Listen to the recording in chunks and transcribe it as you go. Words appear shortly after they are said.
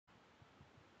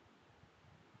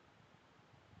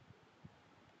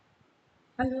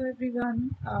Hello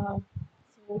everyone. So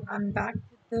I'm back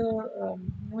with the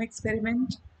new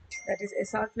experiment, that is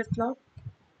SR flip-flop.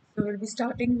 So we'll be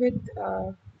starting with file.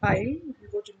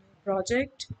 We'll go to new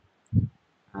project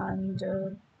and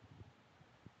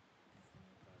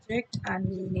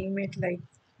we'll name it like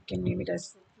we can name it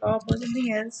as flip-flop or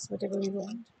something else, whatever we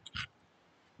want.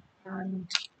 And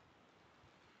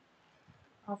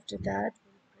after that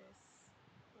we'll press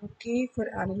OK for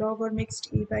analog or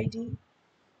mixed A by D.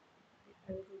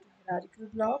 I will go to hierarchical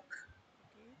block.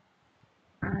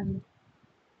 Okay. And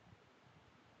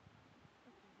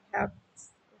we have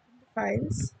opened the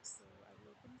files. So I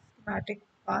will open schematic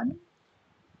 1, page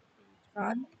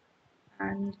 1,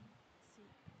 and see.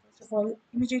 First of all,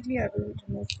 immediately I will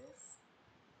remove this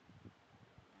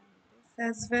and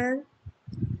this as well.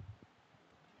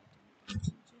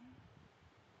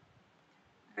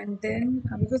 And then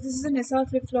because this is an SR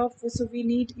flip flop, so we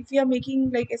need, if we are making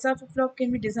like SR flip flop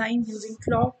can be designed using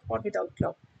clock or without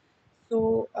clock.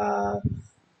 So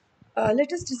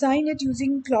let us design it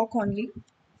using clock only.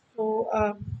 So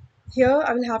here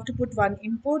I will have to put one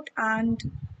input and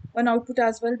one output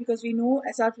as well, because we know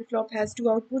SR flip-flop has two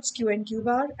outputs, Q and Q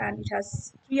bar, and it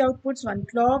has three outputs, one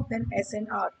clock, then S and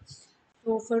R.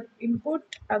 So for input,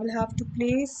 I will have to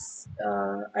place,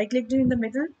 I clicked in the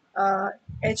middle,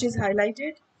 H is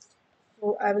highlighted,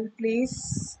 so I will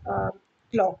place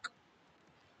clock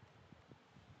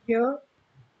here,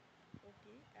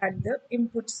 okay, at the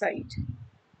input side. I can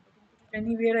put it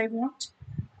anywhere I want,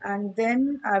 and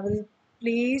then I will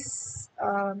place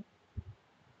I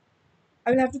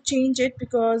will have to change it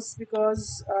because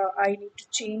I need to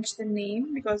change the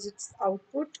name because it's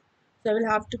output. So I will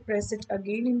have to press it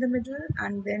again in the middle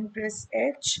and then press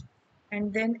H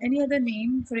and then any other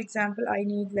name. For example, I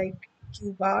need like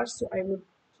Q bar, so I would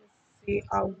just say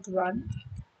out one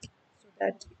so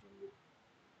that it will be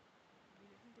a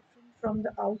little different from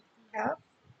the out we have.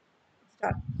 It's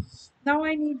done. Now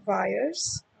I need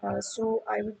wires, so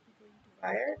I would be going to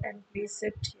wire and place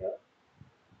it here.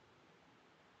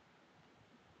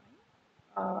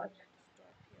 I'll have to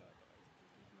stop here, otherwise it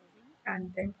will keep moving. And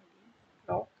then again for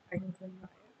clock, I need one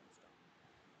wire and stop.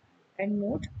 And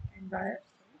mode and wire.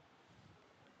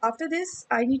 After this,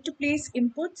 I need to place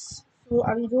inputs. So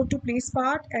I will go to place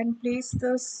part and place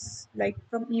this like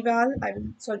from eval. I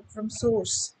will sorry from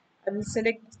source. I will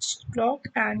select clock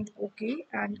and OK,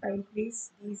 and I will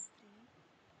place these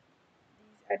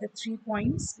at the 3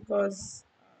 points because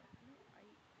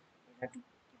I have to keep it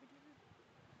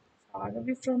a little far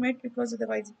away from it because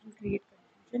otherwise it will create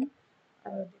confusion.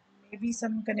 There may be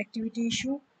some connectivity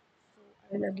issue. So I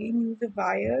will again use a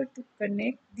wire to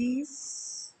connect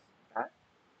these. That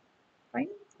fine.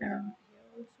 Here also I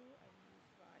will use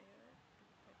wire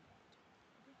to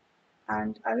connect.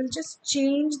 And I will just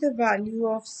change the value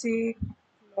of say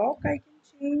clock. I can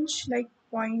change like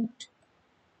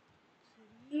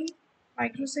 0.3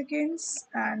 microseconds,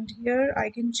 and here I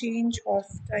can change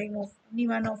off time of any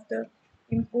one of the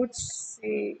inputs.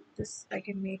 Say this I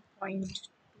can make 0.2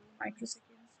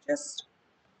 microseconds just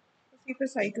for safer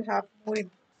side to have more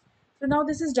inputs. So now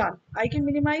this is done. I can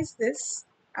minimize this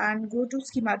and go to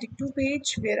schematic 2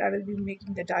 page where I will be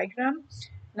making the diagram.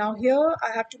 Now here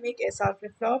I have to make SR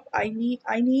flip-flop. I need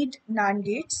NAND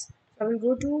gates. So I will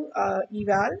go to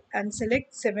eval and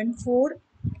select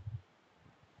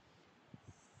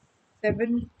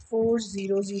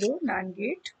 7400 NAND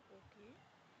gate. Okay.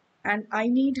 And I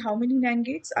need how many NAND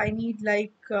gates? I need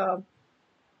like 1,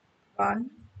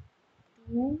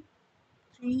 2,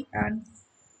 3, and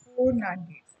 4 NAND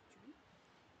gates actually.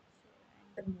 So,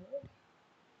 and the mode.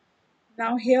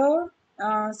 Now here,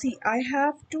 see, I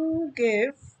have to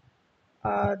give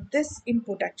this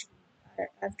input actually. I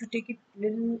have to take it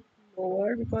little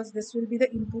lower because this will be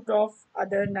the input of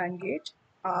other NAND gate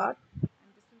R, and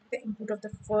this will be the input of the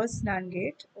first NAND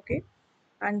gate. Okay,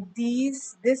 and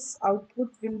this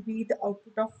output will be the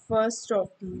output of first of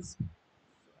these. So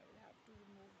I will have to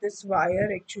remove this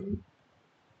wire actually.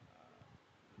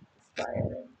 This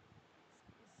wire.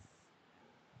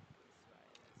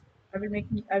 I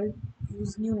will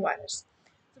use new wires.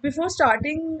 So before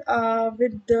starting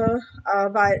with the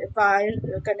wire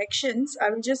connections, I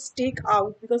will just take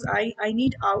out because I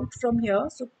need out from here.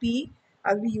 So P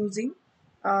I'll be using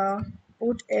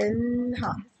port L. This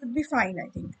would be fine, I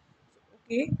think. So,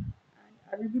 okay, and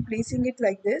I will be placing it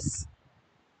like this,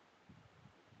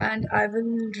 and I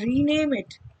will rename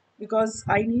it because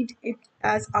I need it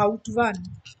as out one,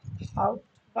 out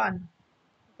one.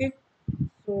 Okay,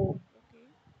 so okay.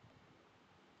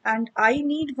 And I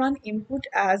need one input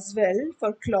as well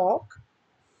for clock,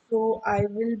 so I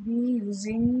will be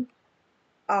using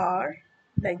R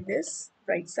like this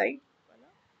right side,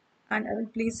 and I will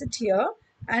place it here,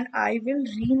 and I will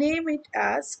rename it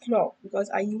as clock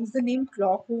because I use the name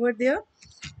clock over there.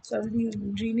 So I will be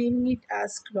renaming it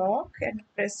as clock and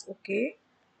press OK.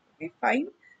 Okay, fine.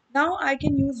 Now I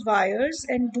can use wires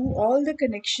and do all the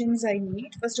connections I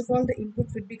need. First of all, the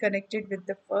input would be connected with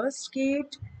the first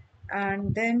gate,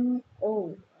 and then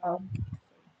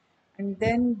and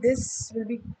then this will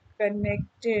be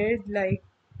connected like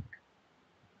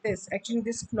this. Actually,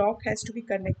 this clock has to be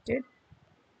connected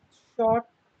short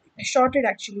shorted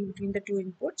actually between the two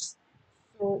inputs.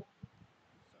 So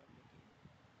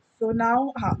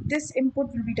now this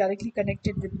input will be directly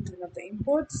connected with one of the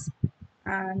inputs,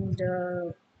 and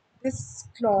this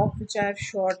clock which I have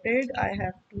shorted, I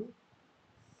have to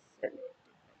select it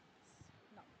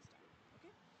now.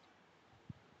 Okay.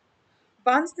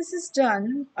 Once this is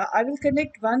done, I will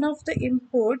connect one of the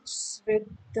inputs with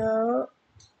the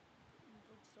inputs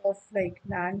of like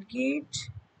NAND gate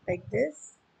like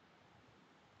this,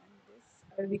 and this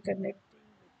I will be connecting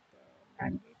with the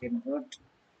NAND gate input.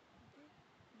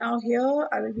 Now here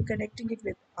I will be connecting it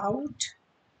with out,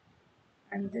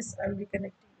 and this I will be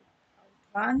connecting with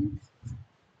out 1.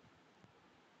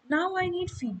 Now I need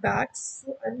feedbacks,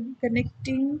 so I will be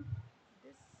connecting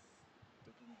this,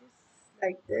 taking this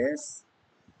like this,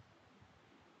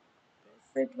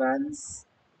 press it once,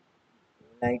 go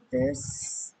like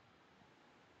this,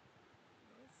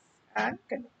 and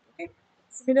connect. Okay.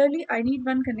 Similarly, I need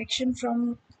one connection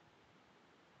from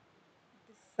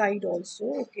this side also.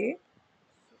 Okay.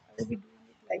 So I will be doing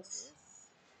it like this,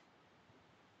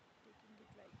 taking it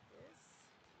like this.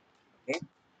 Okay.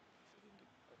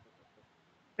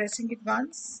 Pressing it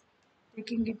once,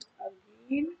 taking it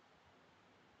again,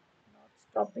 not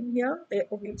stopping here.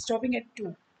 Okay, stopping at 2.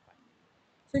 So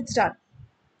it's done.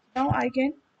 Now I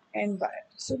can end by it.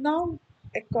 So now,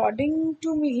 according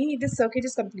to me, this circuit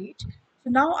is complete. So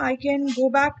now I can go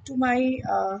back to my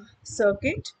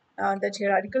circuit, that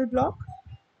hierarchical block,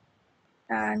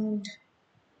 and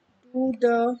do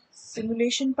the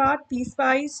simulation part,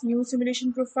 PSpice, new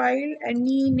simulation profile,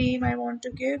 any name I want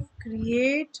to give,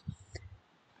 create,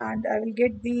 and I will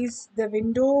get the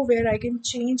window where I can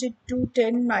change it to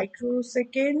 10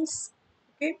 microseconds.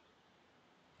 Okay,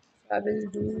 I will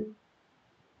do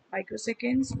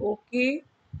microseconds. Okay,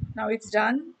 now it's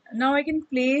done. Now I can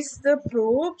place the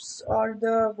probes or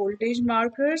the voltage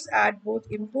markers at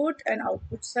both input and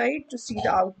output side to see the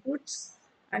outputs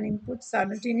and inputs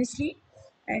simultaneously,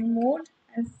 and mode,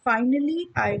 and finally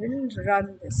I will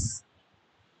run this.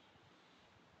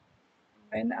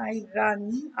 When I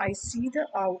run, I see the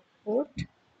output.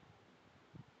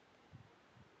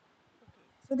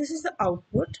 So this is the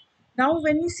output. Now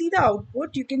when we see the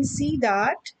output, you can see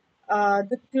that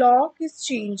the clock is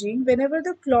changing. Whenever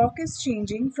the clock is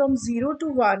changing from 0 to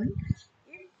 1,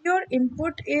 if your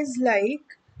input is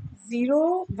like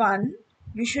 0, 1,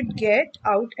 you should get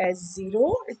out as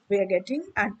 0 if we are getting,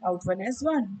 and out 1 as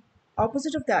 1.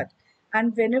 Opposite of that.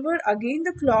 And whenever again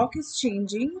the clock is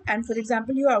changing, and for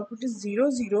example your output is 0,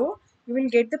 0, you will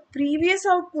get the previous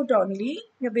output only.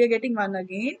 We are getting 1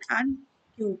 again, and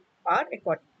Q bar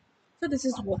accordingly. So this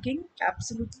is working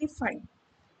absolutely fine.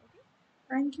 Okay.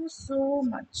 Thank you so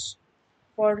much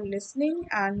for listening,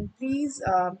 and please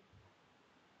uh,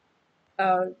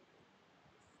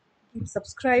 keep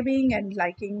subscribing and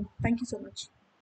liking. Thank you so much.